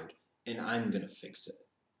fired, and I'm going to fix it.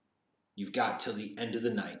 You've got till the end of the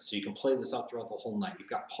night, so you can play this out throughout the whole night. You've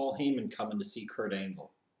got Paul Heyman coming to see Curt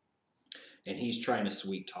Angle, and he's trying to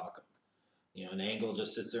sweet talk him. And Angle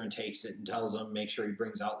just sits there and takes it and tells him, make sure he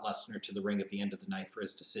brings out Lesnar to the ring at the end of the night for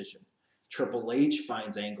his decision. Triple H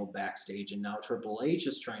finds Angle backstage, and now Triple H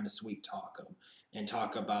is trying to sweet talk him and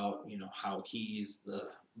talk about, how he's the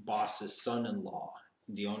boss's son-in-law,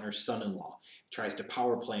 the owner's son-in-law. Tries to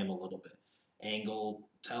power play him a little bit. Angle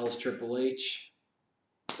tells Triple H,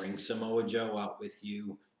 bring Samoa Joe out with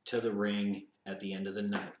you to the ring at the end of the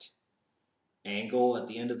night. Angle, at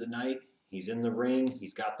the end of the night, he's in the ring,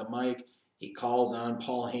 he's got the mic, he calls on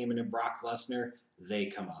Paul Heyman and Brock Lesnar, they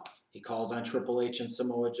come out. He calls on Triple H and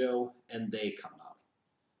Samoa Joe, and they come out.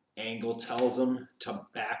 Angle tells them to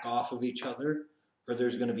back off of each other, or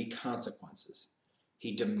there's going to be consequences.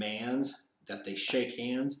 He demands that they shake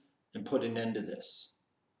hands and put an end to this.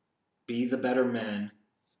 be the better men,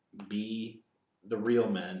 be the real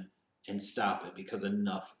men, and stop it, because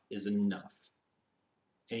enough is enough.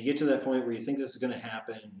 And you get to that point where you think this is going to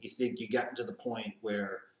happen. You think you got to the point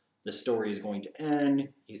where the story is going to end.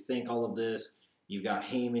 You think all of this. You've got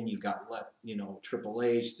Heyman. You've got Triple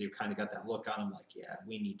H. So you kind of got that look on him, like, yeah,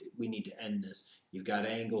 we need to end this. You've got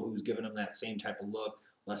Angle, who's giving him that same type of look.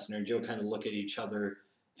 Lesnar and Joe kind of look at each other,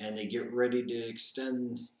 and they get ready to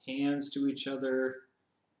extend hands to each other.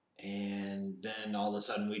 And then all of a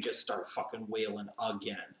sudden, we just start fucking wailing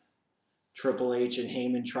again. Triple H and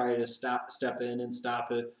Heyman try to step in and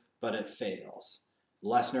stop it, but it fails.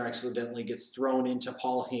 Lesnar accidentally gets thrown into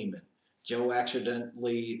Paul Heyman. Joe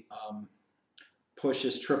accidentally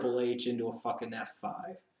pushes Triple H into a fucking F5.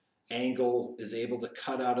 Angle is able to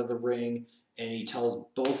cut out of the ring, and he tells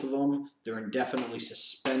both of them they're indefinitely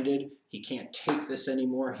suspended. He can't take this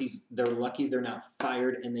anymore. They're lucky they're not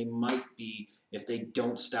fired, and they might be if they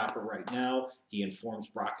don't stop it right now. He informs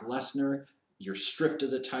Brock Lesnar, you're stripped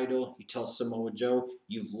of the title. He tells Samoa Joe,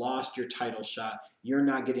 you've lost your title shot. You're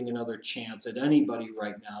not getting another chance at anybody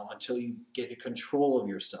right now until you get control of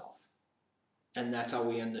yourself. And that's how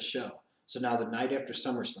we end the show. So now the night after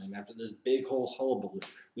SummerSlam, after this big whole hullabaloo,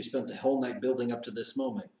 we spent the whole night building up to this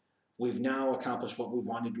moment. We've now accomplished what we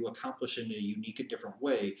wanted to accomplish in a unique and different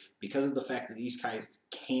way because of the fact that these guys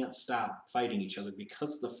can't stop fighting each other,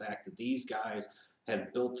 because of the fact that these guys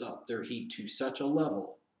have built up their heat to such a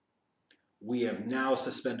level. We have now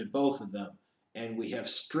suspended both of them, and we have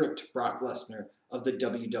stripped Brock Lesnar of the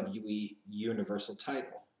WWE Universal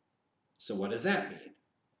title. So what does that mean?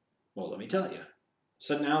 Well, let me tell you.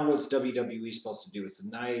 So now what's WWE supposed to do? It's the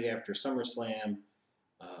night after SummerSlam.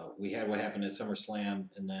 We had what happened at SummerSlam,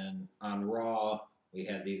 and then on Raw, we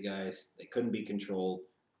had these guys. They couldn't be controlled.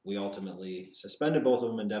 We ultimately suspended both of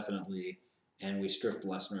them indefinitely, and we stripped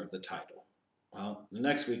Lesnar of the title. Well, the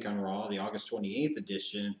next week on Raw, the August 28th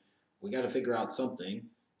edition, we got to figure out something.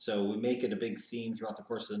 So we make it a big theme throughout the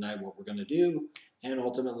course of the night what we're going to do, and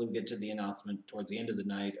ultimately we get to the announcement towards the end of the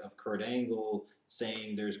night of Curt Angle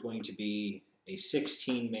saying there's going to be a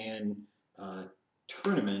 16-man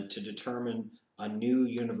tournament to determine a new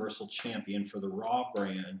Universal Champion for the Raw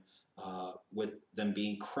brand, with them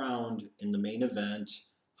being crowned in the main event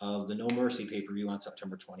of the No Mercy pay-per-view on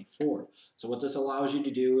September 24th. So what this allows you to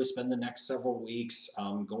do is spend the next several weeks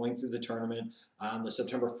going through the tournament. On the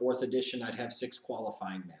September 4th edition, I'd have 6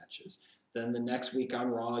 qualifying matches. Then the next week on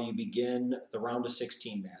Raw, you begin the round of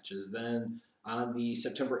 16 matches. Then on the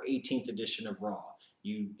September 18th edition of Raw,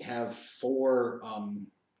 you have 4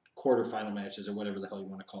 quarterfinal matches, or whatever the hell you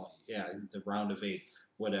want to call it. Yeah, the round of 8,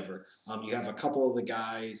 whatever. You have a couple of the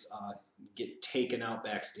guys get taken out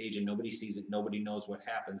backstage, and nobody sees it. Nobody knows what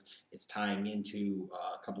happens. It's tying into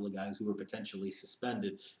a couple of guys who were potentially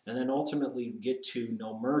suspended. And then ultimately get to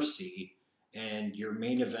No Mercy, and your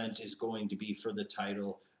main event is going to be for the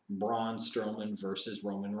title, Braun Strowman versus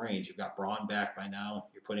Roman Reigns. You've got Braun back by now.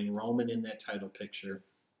 You're putting Roman in that title picture.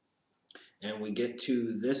 And we get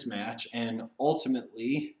to this match, and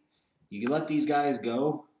ultimately, you let these guys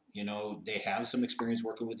go. You know, they have some experience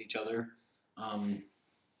working with each other.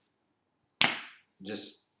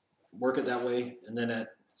 Just work it that way. And then at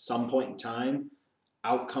some point in time,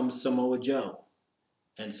 out comes Samoa Joe.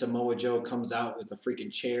 And Samoa Joe comes out with a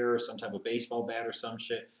freaking chair or some type of baseball bat or some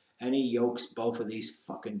shit, and he yokes both of these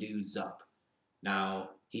fucking dudes up. Now,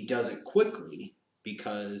 he does it quickly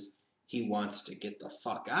because he wants to get the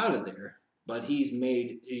fuck out of there. But he's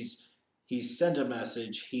sent a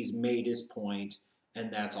message, he's made his point,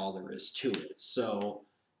 and that's all there is to it. So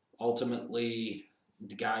ultimately,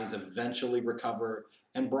 the guys eventually recover,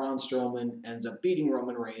 and Braun Strowman ends up beating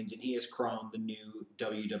Roman Reigns, and he is crowned the new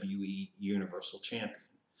WWE Universal Champion.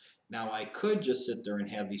 Now, I could just sit there and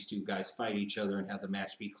have these two guys fight each other and have the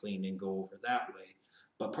match be clean and go over that way.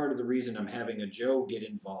 But part of the reason I'm having a Joe get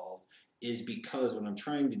involved is because what I'm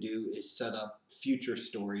trying to do is set up future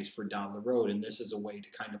stories for down the road. And this is a way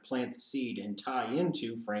to kind of plant the seed and tie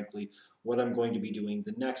into, frankly, what I'm going to be doing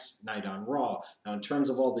the next night on Raw. Now, in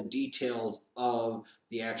terms of all the details of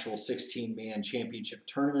the actual 16-man championship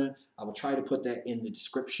tournament, I will try to put that in the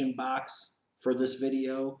description box for this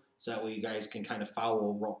video, so that way you guys can kind of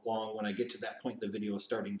follow along when I get to that point in the video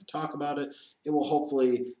starting to talk about it. It will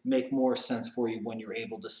hopefully make more sense for you when you're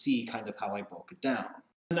able to see kind of how I broke it down.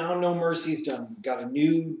 Now No Mercy's done. We've got a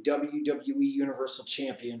new WWE Universal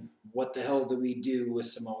Champion. What the hell do we do with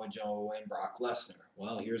Samoa Joe and Brock Lesnar?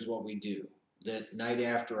 Well, here's what we do. The night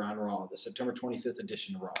after on Raw, the September 25th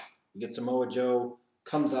edition of Raw, we get Samoa Joe,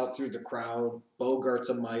 comes out through the crowd, bogarts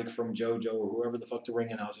a mic from JoJo or whoever the fuck the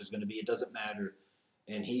ring announcer is going to be. It doesn't matter.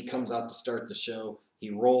 And he comes out to start the show. He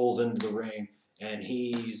rolls into the ring, and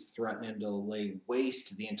he's threatening to lay waste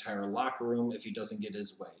to the entire locker room if he doesn't get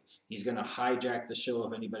his way. He's going to hijack the show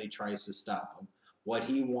if anybody tries to stop him. What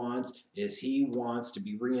he wants is he wants to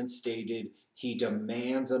be reinstated. He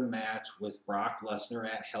demands a match with Brock Lesnar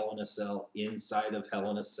at Hell in a Cell, inside of Hell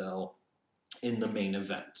in a Cell, in the main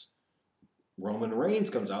event. Roman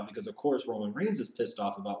Reigns comes out because, of course, Roman Reigns is pissed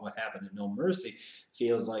off about what happened at No Mercy.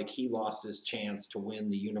 Feels like he lost his chance to win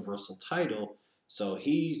the Universal title. So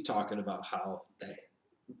he's talking about how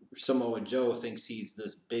Samoa Joe thinks he's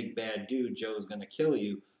this big bad dude. Joe's going to kill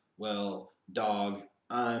you. Well, dog,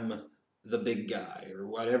 I'm the big guy, or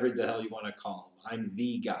whatever the hell you want to call him. I'm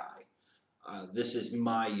the guy. This is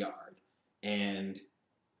my yard. And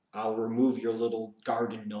I'll remove your little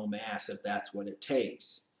garden gnome ass if that's what it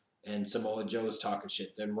takes. And Samoa Joe's talking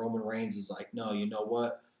shit. Then Roman Reigns is like, no, you know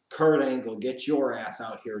what? Curt Angle, get your ass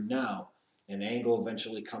out here now. And Angle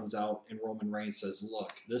eventually comes out, and Roman Reigns says,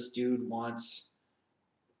 look, this dude wants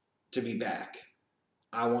to be back.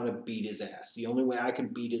 I want to beat his ass. The only way I can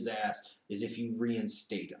beat his ass is if you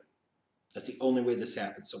reinstate him. That's the only way this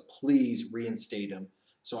happens. So please reinstate him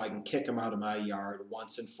so I can kick him out of my yard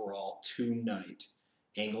once and for all tonight.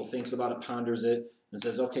 Angle thinks about it, ponders it, and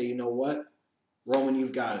says, okay, you know what? Roman,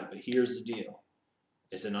 you've got it, but here's the deal.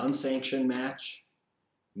 It's an unsanctioned match,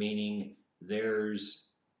 meaning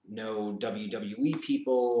there's no WWE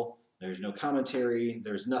people, there's no commentary,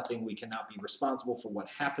 there's nothing. We cannot be responsible for what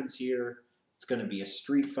happens here. It's going to be a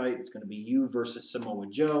street fight. It's going to be you versus Samoa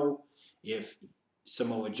Joe. If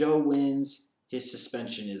Samoa Joe wins, his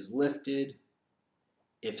suspension is lifted.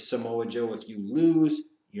 If Samoa Joe, if you lose,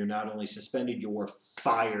 you're not only suspended, you're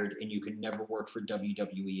fired, and you can never work for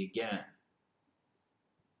WWE again.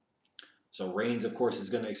 So Reigns, of course, is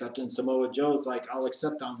going to accept it, and Samoa Joe's like, I'll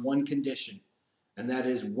accept on one condition, and that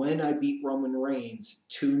is when I beat Roman Reigns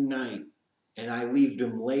tonight, and I leave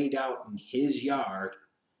him laid out in his yard,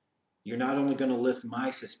 you're not only going to lift my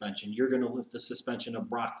suspension, you're going to lift the suspension of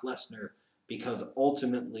Brock Lesnar, because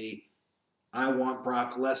ultimately, I want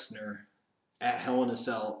Brock Lesnar at Hell in a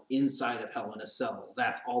Cell, inside of Hell in a Cell.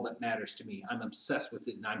 That's all that matters to me. I'm obsessed with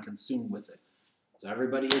it, and I'm consumed with it. So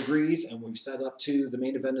everybody agrees, and we've set up to the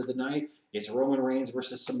main event of the night. It's Roman Reigns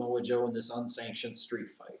versus Samoa Joe in this unsanctioned street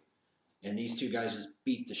fight. And these two guys just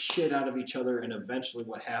beat the shit out of each other, and eventually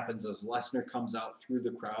what happens is Lesnar comes out through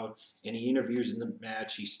the crowd, and he interviews in the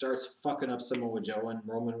match. He starts fucking up Samoa Joe, and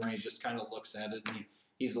Roman Reigns just kind of looks at it, and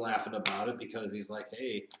he's laughing about it because he's like,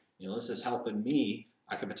 hey, you know, this is helping me.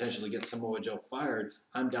 I could potentially get Samoa Joe fired.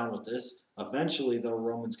 I'm down with this. Eventually, though,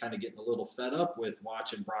 Roman's kind of getting a little fed up with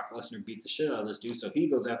watching Brock Lesnar beat the shit out of this dude, so he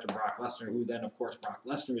goes after Brock Lesnar, who then, of course, Brock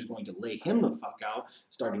Lesnar is going to lay him the fuck out,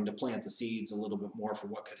 starting to plant the seeds a little bit more for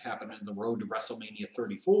what could happen in the road to WrestleMania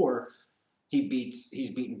 34.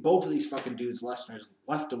 He's beaten both of these fucking dudes. Lesnar's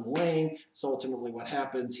left him laying, so ultimately what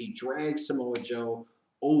happens, he drags Samoa Joe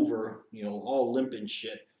over, you know, all limp and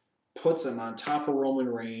shit, puts him on top of Roman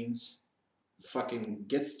Reigns, fucking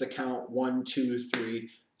gets the count 1, 2, 3.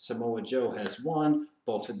 Samoa Joe has won.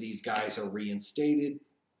 Both of these guys are reinstated.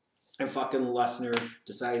 And fucking Lesnar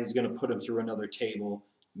decides he's going to put him through another table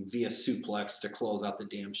via suplex to close out the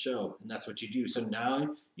damn show. And that's what you do. So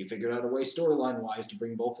now you figured out a way storyline-wise to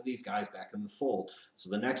bring both of these guys back in the fold.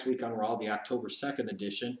 So the next week on Raw, the October 2nd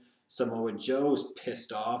edition, Samoa Joe's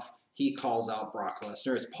pissed off. He calls out Brock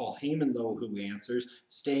Lesnar. It's Paul Heyman, though, who answers,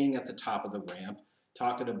 staying at the top of the ramp,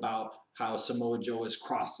 talking about how Samoa Joe has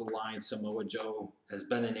crossed the line. Samoa Joe has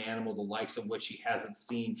been an animal the likes of which he hasn't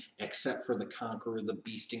seen except for the Conqueror, the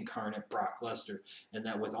Beast incarnate, Brock Lesnar. And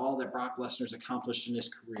that with all that Brock Lesnar's accomplished in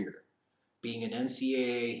his career, being an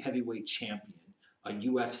NCAA heavyweight champion, a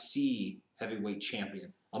UFC heavyweight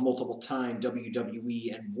champion, a multiple-time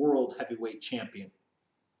WWE and world heavyweight champion,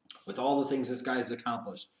 with all the things this guy's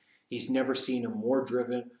accomplished, he's never seen him more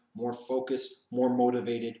driven, more focused, more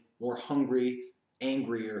motivated, more hungry,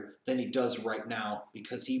 angrier than he does right now,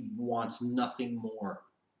 because he wants nothing more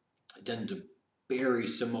than to bury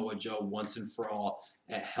Samoa Joe once and for all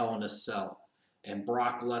at Hell in a Cell. And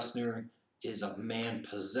Brock Lesnar is a man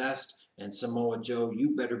possessed, and Samoa Joe,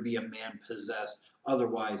 you better be a man possessed,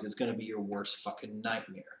 otherwise it's going to be your worst fucking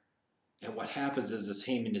nightmare. And what happens is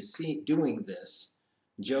Heyman is doing this,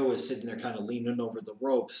 Joe is sitting there kind of leaning over the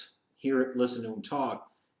ropes, listening to him talk,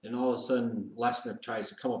 and all of a sudden, Lesnar tries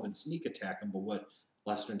to come up and sneak attack him, but what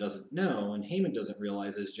Lesnar doesn't know, and Heyman doesn't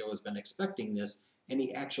realize, is Joe has been expecting this, and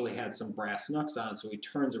he actually had some brass knucks on, so he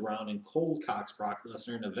turns around and cold cocks Brock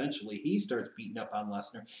Lesnar, and eventually he starts beating up on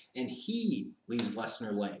Lesnar, and he leaves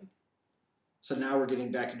Lesnar laying. So now we're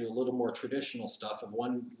getting back into a little more traditional stuff of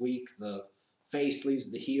 1 week the face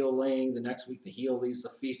leaves the heel laying, the next week the heel leaves the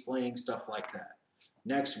face laying, stuff like that.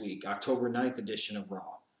 Next week, October 9th edition of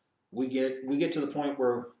Raw. We get to the point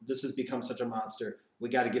where this has become such a monster, we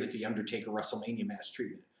got to give it the Undertaker WrestleMania match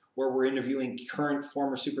treatment, where we're interviewing current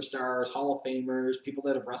former superstars, Hall of Famers, people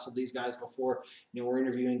that have wrestled these guys before. We're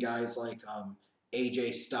interviewing guys like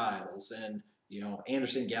AJ Styles and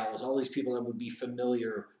Anderson Gallows, all these people that would be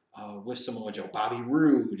familiar with Samoa Joe, Bobby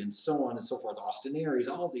Roode, and so on and so forth, Austin Aries,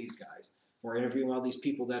 all these guys. We're interviewing all these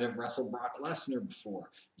people that have wrestled Brock Lesnar before.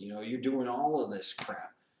 You're doing all of this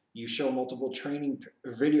crap. You show multiple training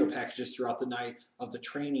video packages throughout the night of the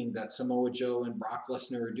training that Samoa Joe and Brock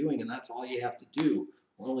Lesnar are doing, and that's all you have to do.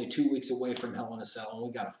 We're only 2 weeks away from Hell in a Cell, and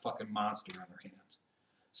we got a fucking monster on our hands.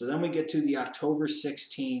 So then we get to the October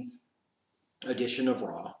 16th edition of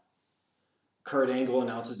Raw. Kurt Angle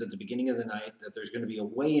announces at the beginning of the night that there's going to be a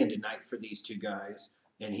weigh-in tonight for these two guys,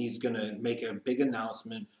 and he's going to make a big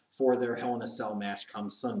announcement for their Hell in a Cell match come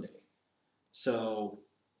Sunday. So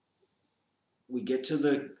we get to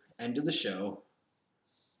the end of the show.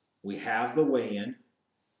 We have the weigh-in.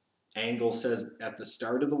 Angle says at the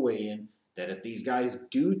start of the weigh-in that if these guys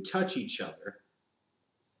do touch each other,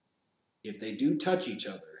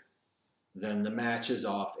 then the match is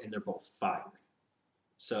off and they're both fired.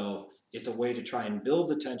 So it's a way to try and build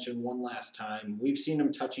the tension one last time. We've seen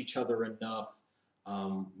them touch each other enough.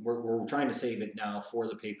 We're trying to save it now for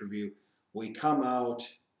the pay-per-view. We come out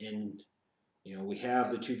and we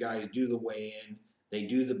have the two guys do the weigh-in. They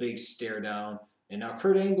do the big stare down. And now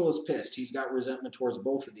Kurt Angle is pissed. He's got resentment towards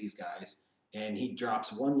both of these guys. And he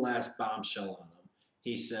drops one last bombshell on them.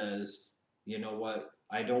 He says, you know what?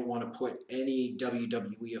 I don't want to put any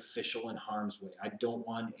WWE official in harm's way. I don't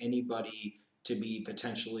want anybody to be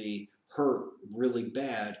potentially hurt really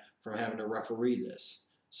bad from having to referee this.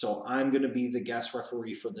 So I'm going to be the guest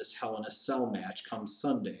referee for this Hell in a Cell match come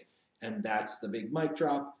Sunday. And that's the big mic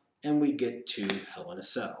drop. And we get to Hell in a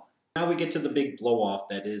Cell. Now we get to the big blow-off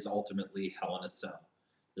that is ultimately Hell in a Cell.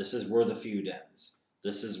 This is where the feud ends.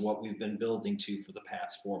 This is what we've been building to for the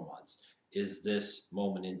past 4 months, is this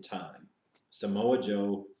moment in time. Samoa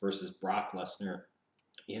Joe versus Brock Lesnar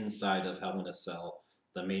inside of Hell in a Cell,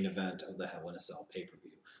 the main event of the Hell in a Cell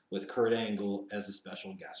pay-per-view, with Kurt Angle as a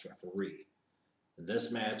special guest referee.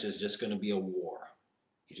 This match is just going to be a war.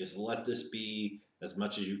 You just let this be, as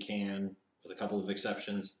much as you can, with a couple of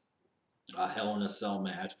exceptions, a Hell in a Cell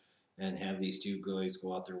match, and have these two guys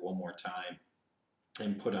go out there one more time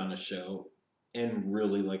and put on a show and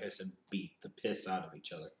really, like I said, beat the piss out of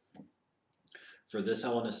each other. For this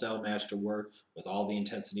Hell in a Cell match to work with all the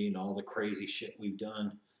intensity and all the crazy shit we've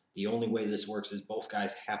done, the only way this works is both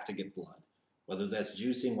guys have to get blood. Whether that's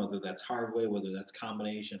juicing, whether that's hard way, whether that's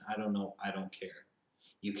combination, I don't know, I don't care.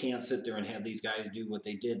 You can't sit there and have these guys do what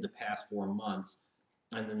they did the past 4 months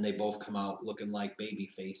and then they both come out looking like baby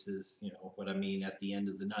faces, at the end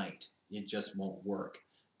of the night. It just won't work.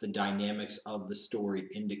 The dynamics of the story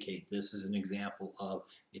indicate this is an example of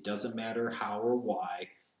it doesn't matter how or why,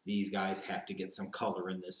 these guys have to get some color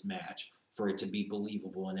in this match for it to be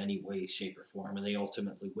believable in any way, shape, or form, and they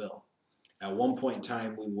ultimately will. At one point in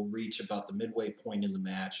time, we will reach about the midway point in the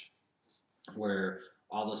match where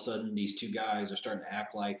all of a sudden these two guys are starting to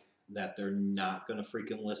act like that they're not going to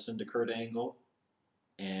freaking listen to Kurt Angle.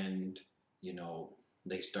 And,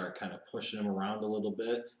 they start kind of pushing him around a little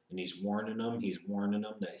bit, and he's warning them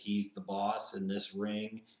that he's the boss in this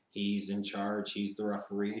ring. He's in charge. He's the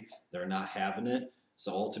referee. They're not having it.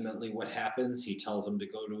 So ultimately what happens, he tells them to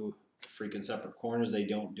go to freaking separate corners. They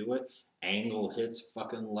don't do it. Angle hits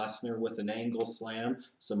fucking Lesnar with an angle slam.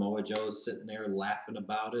 Samoa Joe's sitting there laughing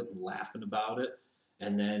about it.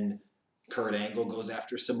 And then Kurt Angle goes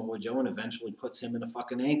after Samoa Joe and eventually puts him in a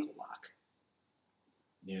fucking ankle lock.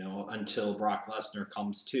 Until Brock Lesnar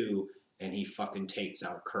comes to and he fucking takes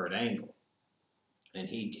out Kurt Angle. And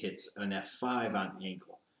he hits an F5 on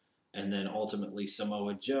Angle. And then ultimately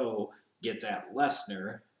Samoa Joe gets at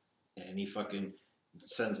Lesnar and he fucking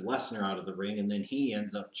sends Lesnar out of the ring, and then he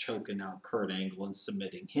ends up choking out Kurt Angle and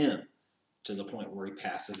submitting him to the point where he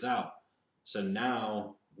passes out. So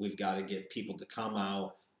now we've got to get people to come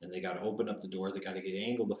out, and they got to open up the door. They got to get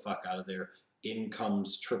Angle the fuck out of there. In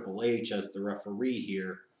comes Triple H as the referee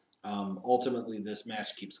here. Ultimately, this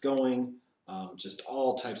match keeps going. Just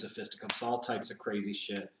all types of fisticuffs, all types of crazy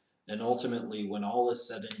shit. And ultimately, when all is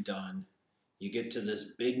said and done, you get to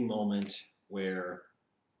this big moment where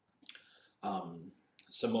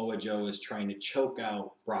Samoa Joe is trying to choke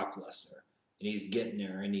out Brock Lesnar. And he's getting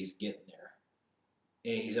there, and he's getting there.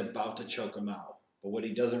 And he's about to choke him out. But what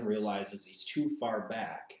he doesn't realize is he's too far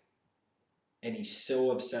back. And he's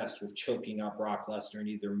so obsessed with choking out Brock Lesnar and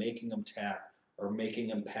either making him tap or making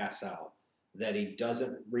him pass out that he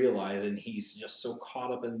doesn't realize, and he's just so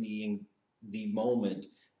caught up in the the moment.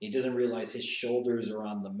 He doesn't realize his shoulders are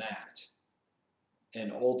on the mat.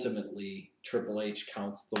 And ultimately, Triple H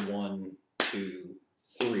counts the 1, 2,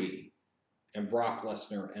 3. And Brock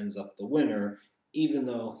Lesnar ends up the winner, even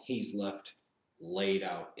though he's left laid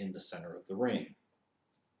out in the center of the ring.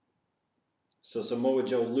 So Samoa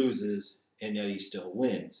Joe loses, and yet he still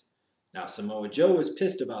wins. Now, Samoa Joe is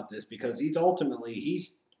pissed about this because he's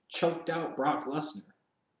choked out Brock Lesnar.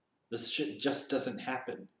 This shit just doesn't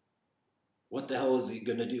happen. What the hell is he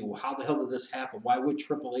going to do? How the hell did this happen? Why would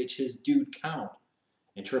Triple H, his dude, count?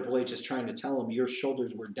 And Triple H is trying to tell him, your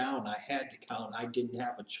shoulders were down. I had to count. I didn't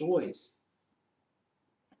have a choice.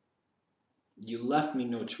 You left me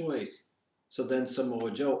no choice. So then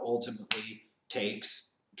Samoa Joe ultimately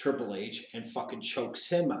takes Triple H and fucking chokes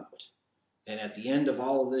him out. And at the end of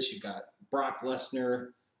all of this, you got Brock Lesnar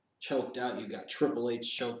choked out. You got Triple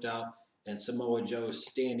H choked out. And Samoa Joe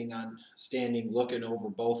standing, looking over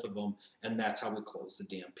both of them. And that's how we close the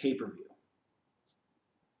damn pay-per-view.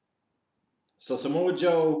 So Samoa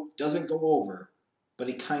Joe doesn't go over, but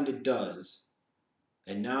he kind of does.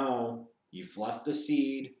 And now you've left the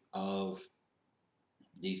seed of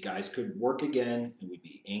these guys could work again, and we'd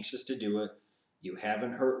be anxious to do it. You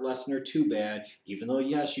haven't hurt Lesnar too bad, even though,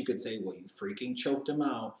 yes, you could say, well, you freaking choked him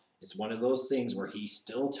out. It's one of those things where he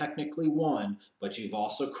still technically won, but you've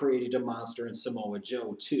also created a monster in Samoa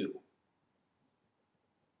Joe, too.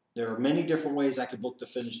 There are many different ways I could book the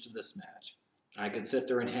finish to this match. I could sit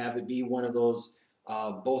there and have it be one of those,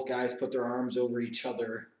 both guys put their arms over each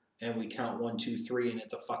other, and we count 1, 2, 3, and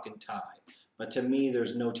it's a fucking tie. But to me,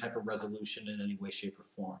 there's no type of resolution in any way, shape, or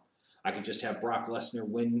form. I could just have Brock Lesnar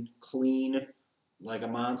win clean like a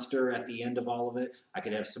monster at the end of all of it. I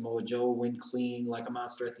could have Samoa Joe win clean like a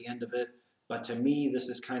monster at the end of it. But to me, this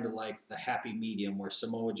is kind of like the happy medium where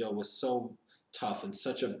Samoa Joe was so tough and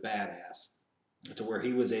such a badass to where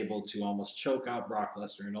he was able to almost choke out Brock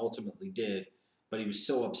Lesnar and ultimately did. But he was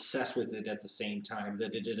so obsessed with it at the same time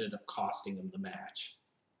that it ended up costing him the match.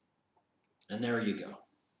 And there you go.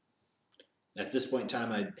 At this point in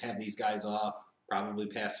time, I'd have these guys off, probably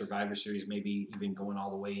past Survivor Series, maybe even going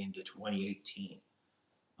all the way into 2018.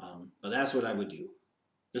 But that's what I would do.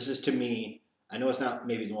 This is, to me, I know it's not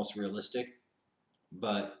maybe the most realistic,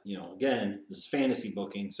 but, again, this is fantasy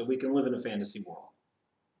booking, so we can live in a fantasy world.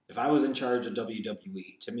 If I was in charge of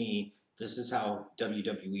WWE, to me, this is how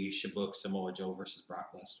WWE should book Samoa Joe versus Brock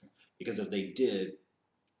Lesnar. Because if they did,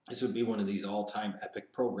 this would be one of these all-time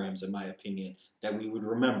epic programs, in my opinion, that we would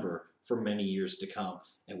remember for many years to come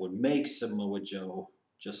and would make Samoa Joe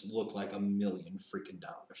just look like $1 million freaking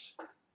dollars.